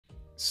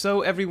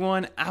So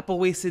everyone, Apple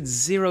wasted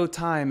zero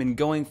time in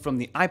going from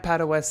the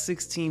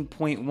iPadOS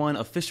 16.1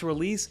 official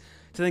release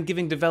to then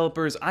giving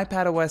developers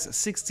iPadOS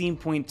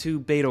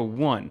 16.2 Beta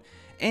 1.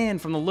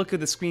 And from the look of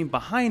the screen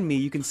behind me,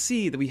 you can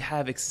see that we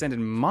have extended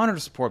monitor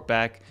support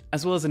back,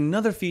 as well as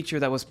another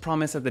feature that was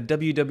promised at the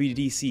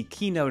WWDC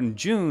keynote in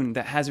June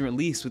that hasn't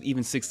released with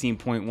even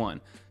 16.1.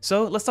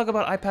 So let's talk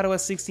about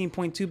iPadOS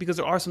 16.2 because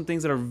there are some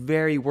things that are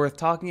very worth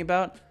talking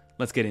about.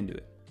 Let's get into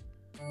it.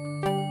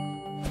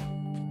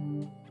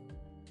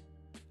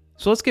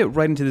 So let's get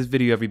right into this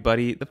video,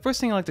 everybody. The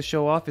first thing I like to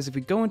show off is if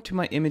we go into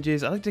my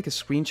images, I like to take a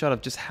screenshot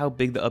of just how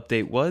big the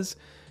update was.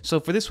 So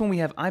for this one, we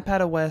have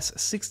iPadOS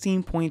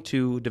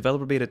 16.2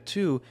 Developer Beta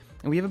 2,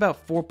 and we have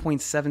about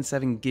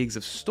 4.77 gigs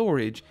of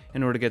storage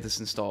in order to get this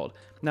installed.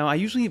 Now, I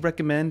usually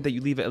recommend that you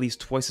leave at least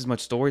twice as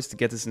much storage to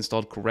get this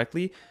installed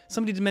correctly.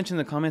 Somebody did mention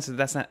in the comments that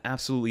that's not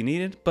absolutely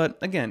needed, but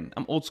again,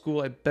 I'm old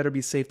school, I better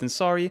be safe than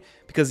sorry,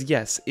 because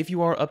yes, if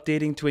you are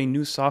updating to a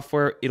new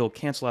software, it'll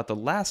cancel out the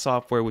last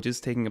software, which is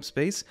taking up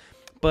space,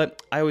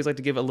 but I always like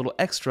to give a little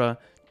extra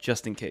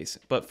just in case.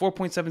 But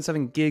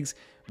 4.77 gigs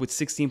with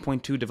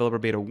 16.2 Developer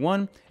Beta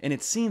 1, and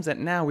it seems that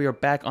now we are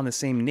back on the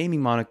same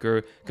naming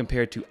moniker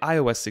compared to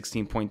iOS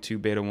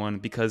 16.2 Beta 1,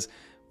 because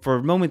for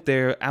a moment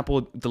there,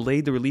 Apple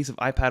delayed the release of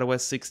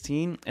iPadOS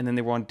 16, and then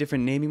they were on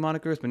different naming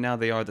monikers, but now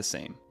they are the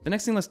same. The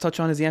next thing let's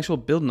touch on is the actual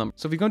build number.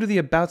 So if we go to the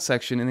About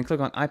section and then click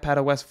on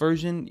iPadOS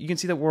version, you can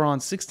see that we're on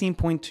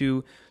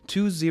 16.2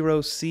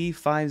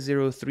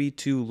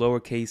 20C5032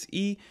 lowercase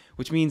e,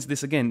 which means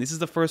this is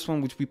the first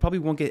one, which we probably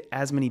won't get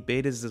as many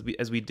betas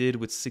as we did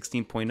with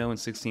 16.0 and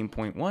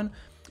 16.1.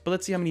 But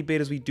let's see how many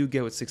betas we do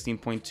get with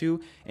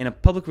 16.2, and a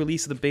public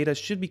release of the beta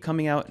should be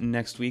coming out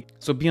next week,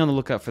 so be on the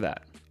lookout for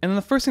that. And then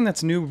the first thing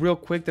that's new real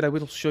quick that I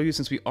will show you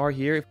since we are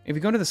here, if we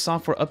go to the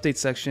software update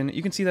section,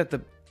 you can see that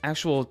the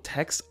actual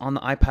text on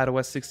the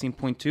iPadOS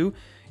 16.2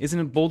 is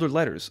in bolder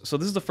letters. So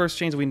this is the first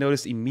change that we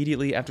noticed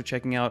immediately after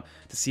checking out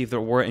to see if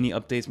there were any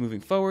updates moving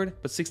forward.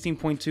 But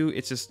 16.2,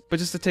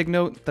 just to take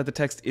note that the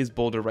text is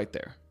bolder right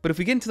there. But if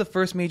we get into the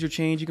first major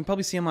change, you can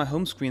probably see on my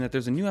home screen that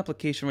there's a new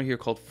application right here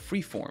called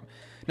Freeform.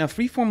 Now,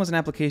 Freeform was an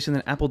application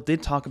that Apple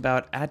did talk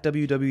about at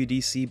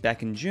WWDC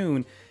back in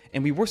June,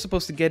 and we were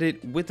supposed to get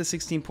it with the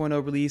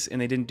 16.0 release, and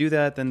they didn't do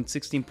that. Then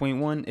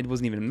 16.1, it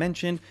wasn't even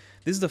mentioned.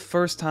 This is the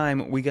first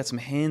time we get some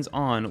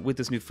hands-on with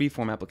this new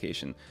Freeform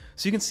application.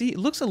 So you can see it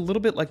looks a little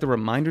bit like the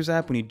Reminders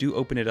app when you do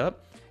open it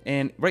up.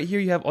 And right here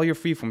you have all your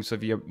Freeform. So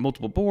if you have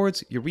multiple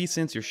boards, your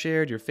recents, your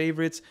shared, your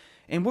favorites.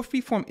 And what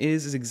Freeform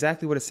is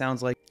exactly what it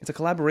sounds like. It's a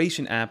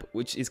collaboration app,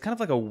 which is kind of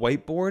like a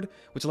whiteboard,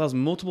 which allows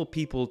multiple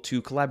people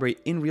to collaborate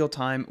in real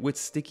time with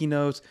sticky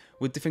notes,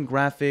 with different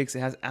graphics. It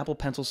has Apple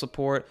Pencil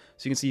support.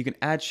 So you can see you can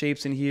add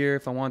shapes in here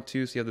if I want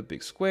to. So you have the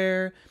big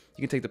square.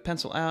 You can take the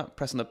pencil out,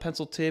 press on the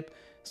pencil tip,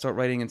 start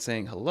writing and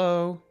saying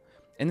hello.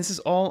 And this is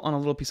all on a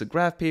little piece of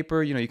graph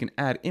paper. You know, you can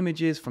add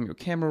images from your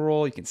camera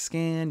roll, you can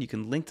scan, you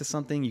can link to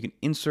something, you can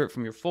insert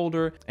from your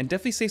folder, and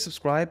definitely stay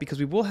subscribed because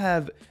we will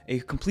have a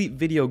complete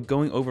video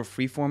going over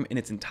Freeform in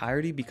its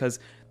entirety because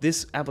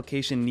this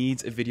application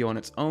needs a video on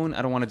its own.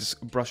 I don't want to just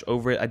brush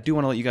over it. I do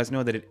want to let you guys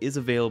know that it is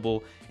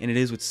available and it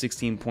is with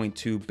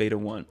 16.2 Beta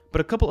 1.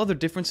 But a couple other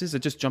differences that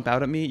just jump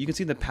out at me. You can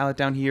see the palette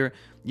down here.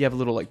 You have a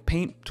little like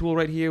paint tool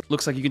right here.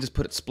 Looks like you can just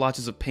put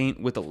splotches of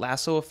paint with a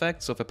lasso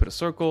effect. So if I put a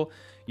circle,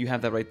 you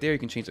have that right there. You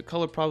can change the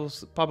color,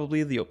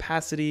 probably the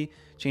opacity,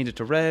 change it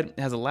to red.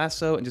 It has a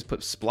lasso and just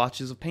put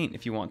splotches of paint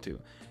if you want to.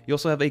 You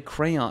also have a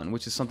crayon,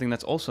 which is something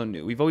that's also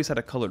new. We've always had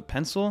a colored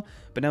pencil,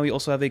 but now we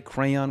also have a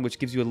crayon, which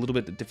gives you a little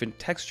bit different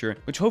texture,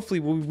 which hopefully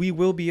we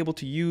will be able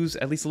to use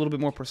at least a little bit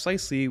more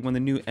precisely when the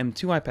new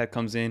M2 iPad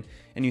comes in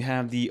and you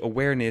have the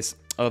awareness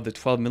of the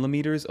 12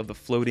 millimeters of the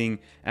floating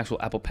actual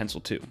Apple Pencil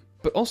 2.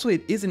 But also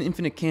it is an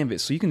infinite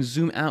canvas, so you can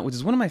zoom out, which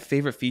is one of my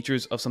favorite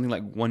features of something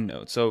like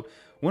OneNote. So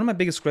one of my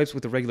biggest gripes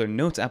with the regular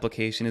Notes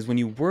application is when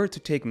you were to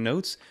take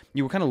notes,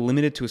 you were kind of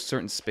limited to a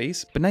certain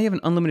space, but now you have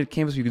an unlimited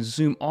canvas where you can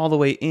zoom all the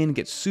way in,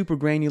 get super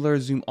granular,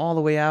 zoom all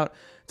the way out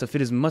to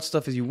fit as much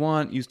stuff as you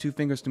want, use two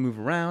fingers to move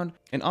around,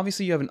 and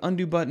obviously you have an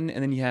undo button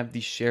and then you have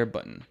the share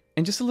button.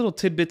 And just a little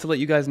tidbit to let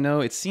you guys know,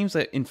 it seems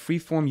that in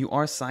Freeform you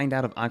are signed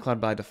out of iCloud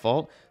by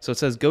default. So it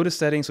says go to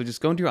settings, so just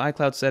go into your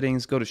iCloud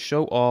settings, go to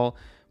show all,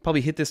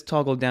 probably hit this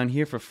toggle down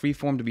here for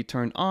Freeform to be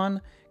turned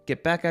on,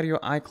 get back out of your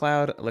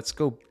iCloud, let's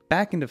go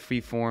back into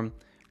Freeform,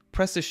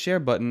 press the share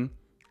button,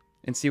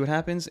 and see what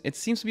happens. It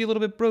seems to be a little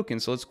bit broken,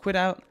 so let's quit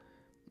out,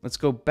 let's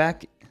go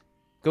back,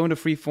 go into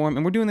Freeform,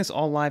 and we're doing this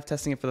all live,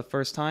 testing it for the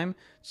first time,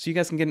 so you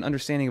guys can get an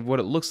understanding of what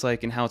it looks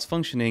like and how it's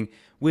functioning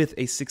with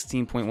a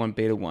 16.1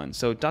 Beta 1.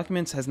 So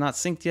Documents has not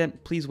synced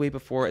yet, please wait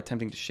before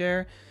attempting to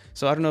share.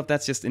 So I don't know if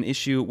that's just an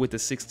issue with the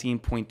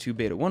 16.2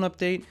 Beta 1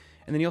 update.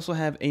 And then you also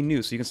have a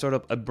new, so you can start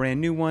up a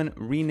brand new one,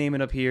 rename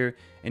it up here,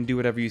 and do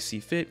whatever you see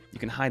fit. You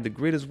can hide the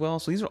grid as well.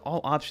 So these are all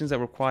options that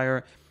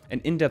require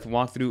an in-depth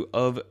walkthrough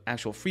of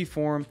actual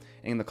Freeform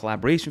and the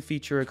collaboration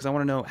feature, because I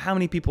want to know how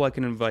many people I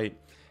can invite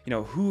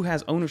who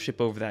has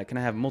ownership over that? Can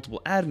I have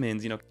multiple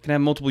admins? Can I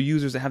have multiple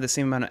users that have the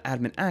same amount of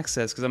admin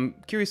access? Because I'm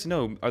curious to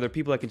know, are there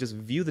people that can just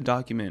view the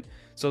document?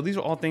 So these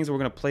are all things that we're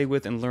going to play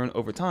with and learn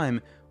over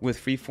time with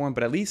Freeform,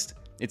 but at least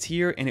it's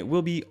here, and it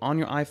will be on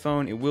your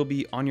iPhone, it will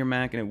be on your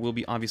Mac, and it will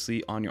be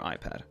obviously on your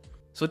iPad.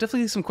 So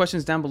definitely some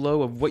questions down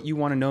below of what you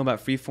want to know about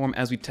Freeform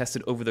as we test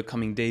it over the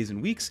coming days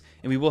and weeks,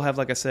 and we will have,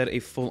 like I said, a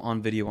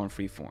full-on video on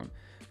Freeform.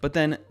 But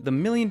then the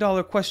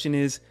million-dollar question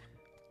is,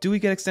 do we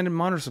get extended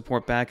monitor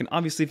support back? And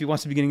obviously, if you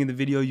watched the beginning of the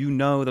video, you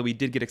know that we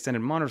did get extended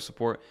monitor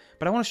support.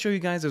 But I want to show you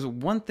guys there's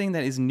one thing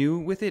that is new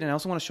with it, and I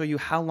also want to show you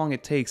how long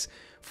it takes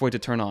for it to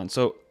turn on.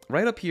 So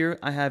right up here,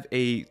 I have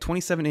a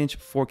 27-inch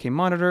 4K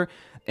monitor,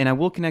 and I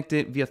will connect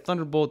it via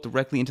Thunderbolt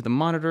directly into the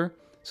monitor.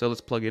 So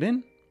let's plug it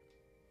in.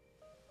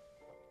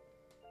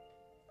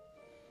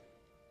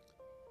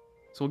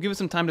 So we'll give it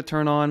some time to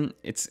turn on.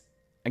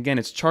 Again,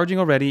 it's charging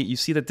already. You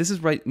see that this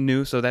is right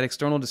new, so that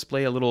external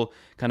display, a little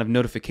kind of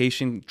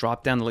notification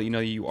drop down to let you know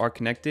that you are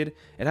connected.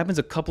 It happens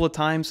a couple of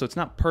times, so it's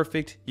not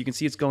perfect. You can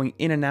see it's going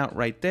in and out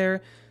right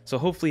there. So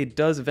hopefully it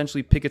does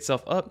eventually pick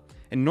itself up.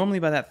 And normally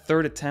by that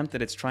third attempt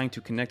that it's trying to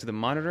connect to the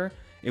monitor,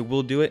 it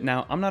will do it.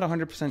 Now, I'm not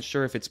 100%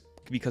 sure if it's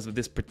because of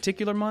this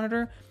particular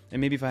monitor,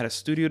 and maybe if I had a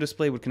studio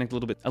display, it would connect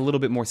a little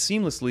bit more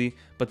seamlessly,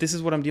 but this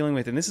is what I'm dealing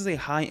with. And this is a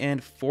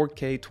high-end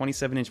 4K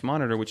 27-inch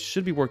monitor, which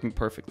should be working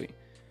perfectly.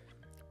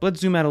 Let's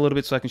zoom out a little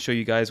bit so I can show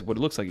you guys what it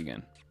looks like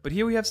again. But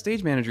here we have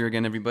Stage Manager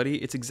again, everybody.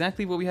 It's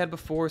exactly what we had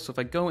before. So if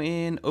I go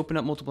in, open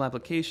up multiple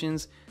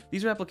applications,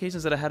 these are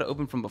applications that I had to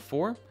open from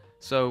before.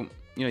 So,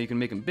 you can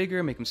make them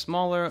bigger, make them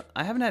smaller.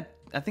 I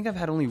think I've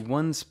had only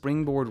one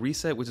springboard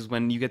reset, which is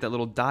when you get that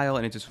little dial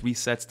and it just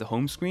resets the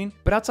home screen.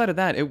 But outside of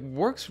that, it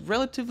works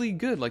relatively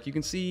good. Like you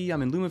can see,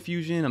 I'm in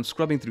LumaFusion, I'm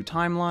scrubbing through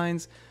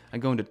timelines. I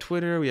go into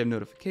Twitter, we have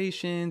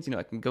notifications.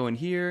 I can go in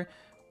here,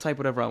 type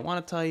whatever I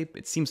want to type.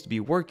 It seems to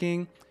be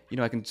working.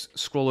 I can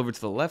scroll over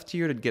to the left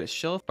here to get a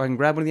shelf, or I can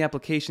grab one of the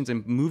applications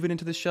and move it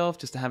into the shelf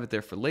just to have it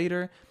there for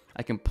later.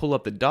 I can pull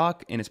up the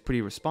dock and it's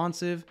pretty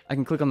responsive. I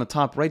can click on the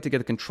top right to get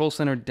the control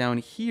center down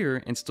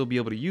here and still be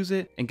able to use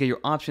it and get your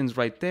options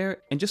right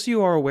there. And just so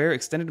you are aware,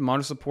 extended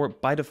monitor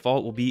support by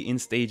default will be in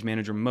Stage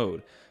Manager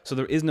mode. So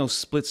there is no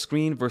split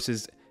screen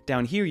versus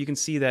down here, you can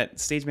see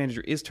that Stage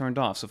Manager is turned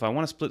off. So if I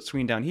want to split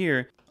screen down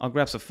here, I'll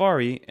grab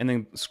Safari and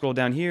then scroll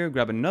down here,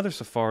 grab another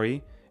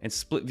Safari, and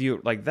split view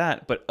it like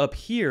that, but up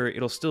here,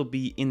 it'll still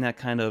be in that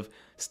kind of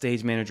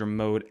Stage Manager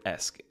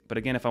mode-esque. But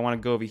again, if I want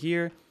to go over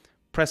here,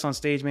 press on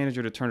Stage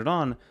Manager to turn it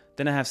on,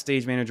 then I have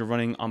Stage Manager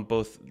running on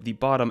both the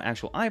bottom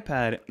actual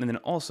iPad and then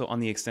also on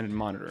the extended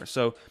monitor.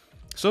 So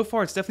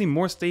far, it's definitely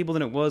more stable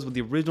than it was with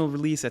the original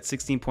release at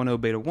 16.0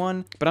 Beta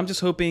 1, but I'm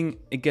just hoping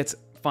it gets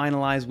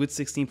finalized with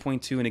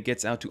 16.2 and it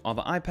gets out to all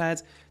the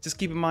iPads. Just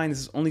keep in mind,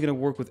 this is only going to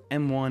work with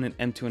M1 and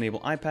M2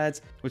 enabled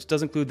iPads, which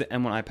does include the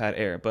M1 iPad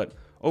Air, but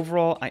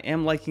overall, I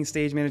am liking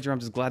Stage Manager. I'm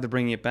just glad they're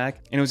bringing it back.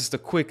 And it was just a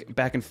quick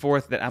back and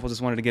forth that Apple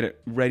just wanted to get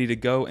it ready to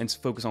go and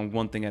focus on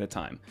one thing at a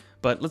time.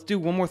 But let's do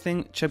one more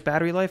thing, check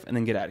battery life, and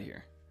then get out of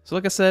here. So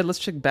like I said, let's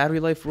check battery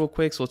life real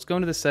quick. So let's go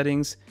into the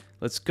settings.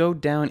 Let's go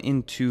down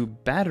into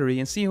battery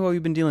and see what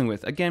we've been dealing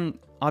with. Again,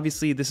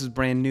 obviously this is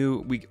brand new.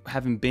 We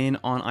haven't been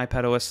on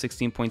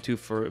iPadOS 16.2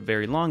 for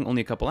very long,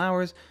 only a couple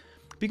hours.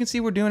 But you can see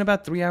we're doing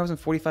about 3 hours and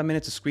 45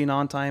 minutes of screen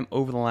on time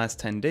over the last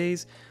 10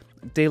 days.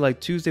 Day like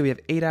Tuesday, we have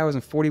 8 hours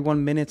and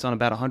 41 minutes on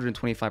about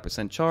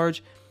 125%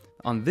 charge.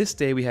 On this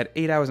day, we had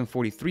 8 hours and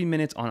 43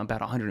 minutes on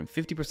about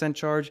 150%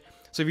 charge.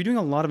 So if you're doing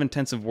a lot of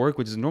intensive work,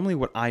 which is normally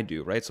what I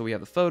do, right? So we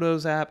have the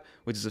Photos app,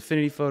 which is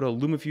Affinity Photo,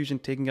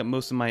 LumaFusion taking up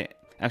most of my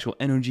actual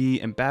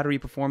energy and battery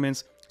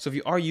performance. So if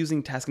you are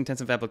using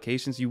task-intensive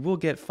applications, you will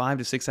get 5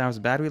 to 6 hours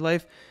of battery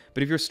life.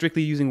 But if you're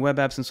strictly using web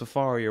apps in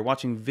Safari or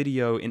watching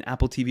video in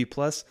Apple TV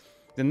Plus,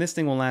 then this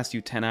thing will last you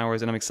 10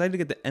 hours. And I'm excited to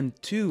get the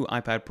M2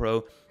 iPad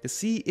Pro to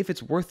see if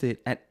it's worth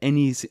it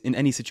in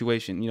any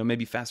situation.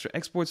 Maybe faster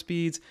export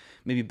speeds,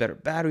 maybe better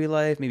battery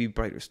life, maybe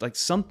brighter, like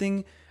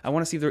something. I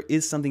want to see if there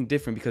is something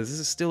different because this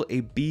is still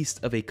a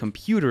beast of a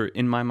computer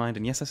in my mind.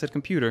 And yes, I said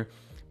computer,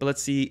 but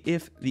let's see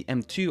if the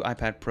M2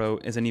 iPad Pro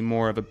is any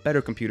more of a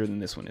better computer than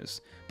this one is.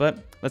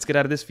 But let's get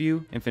out of this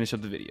view and finish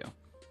up the video.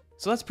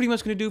 So that's pretty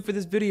much going to do it for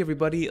this video,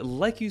 everybody.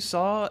 Like you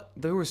saw,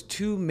 there was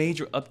 2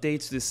 major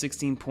updates to the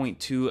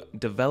 16.2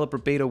 Developer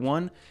Beta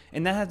 1,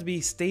 and that had to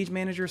be Stage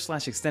Manager /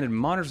 extended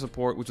monitor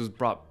support, which was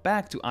brought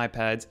back to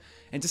iPads.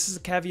 And just as a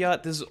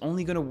caveat, this is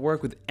only going to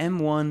work with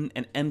M1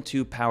 and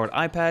M2 powered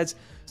iPads,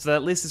 so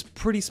that list is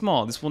pretty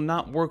small. This will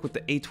not work with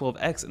the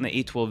A12X and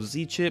the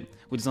A12Z chip,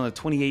 which is on the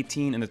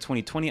 2018 and the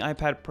 2020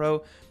 iPad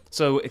Pro.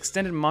 So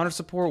extended monitor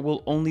support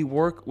will only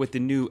work with the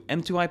new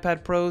M2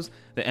 iPad Pros,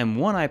 the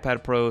M1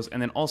 iPad Pros,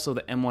 and then also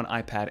the M1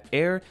 iPad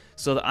Air.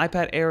 So the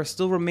iPad Air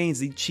still remains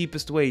the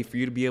cheapest way for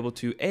you to be able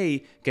to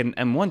A, get an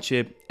M1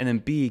 chip, and then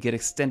B, get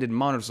extended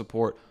monitor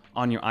support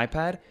on your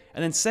iPad.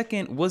 And then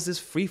second was this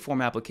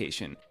Freeform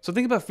application. So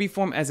think about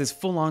Freeform as this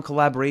full-on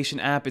collaboration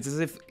app. It's as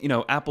if,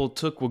 Apple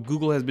took what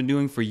Google has been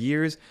doing for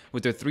years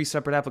with their 3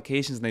 separate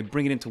applications and they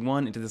bring it into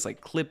one, into this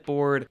like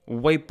clipboard,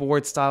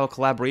 whiteboard style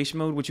collaboration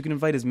mode, which you can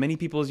invite as many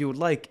people as you would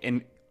like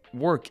and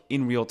work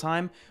in real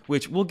time,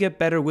 which will get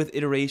better with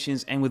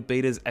iterations and with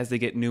betas as they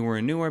get newer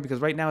and newer, because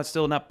right now it's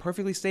still not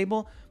perfectly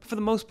stable, but for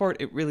the most part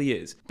it really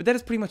is. But that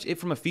is pretty much it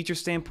from a feature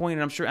standpoint,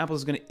 and I'm sure Apple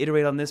is going to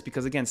iterate on this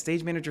because again,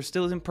 Stage Manager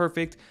still isn't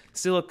perfect,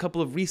 still a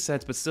couple of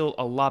resets, but still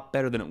a lot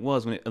better than it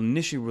was when it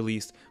initially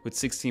released with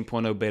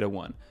 16.0 beta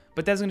 1.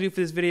 But that's going to do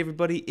for this video,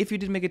 everybody. If you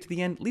did make it to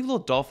the end, leave a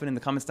little dolphin in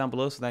the comments down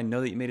below so that I know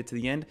that you made it to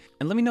the end.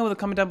 And let me know in the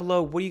comment down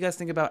below, what do you guys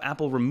think about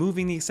Apple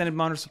removing the extended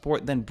monitor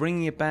support, then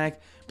bringing it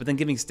back, but then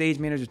giving Stage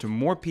Manager to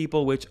more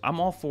people, which I'm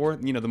all for.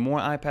 You know, the more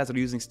iPads that are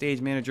using Stage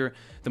Manager,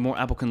 the more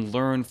Apple can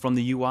learn from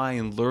the UI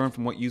and learn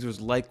from what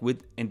users like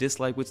with and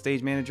dislike with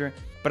Stage Manager.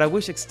 But I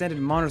wish extended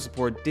monitor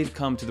support did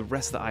come to the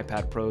rest of the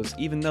iPad Pros,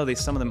 even though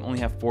some of them only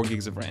have 4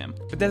 gigs of RAM.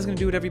 But that's going to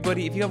do it,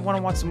 everybody. If you want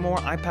to watch some more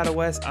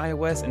iPadOS,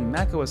 iOS, and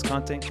macOS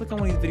content, click on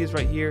one of these videos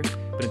right here.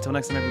 But until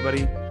next time,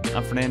 everybody,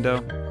 I'm Fernando,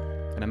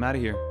 and I'm out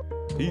of here.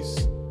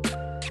 Peace.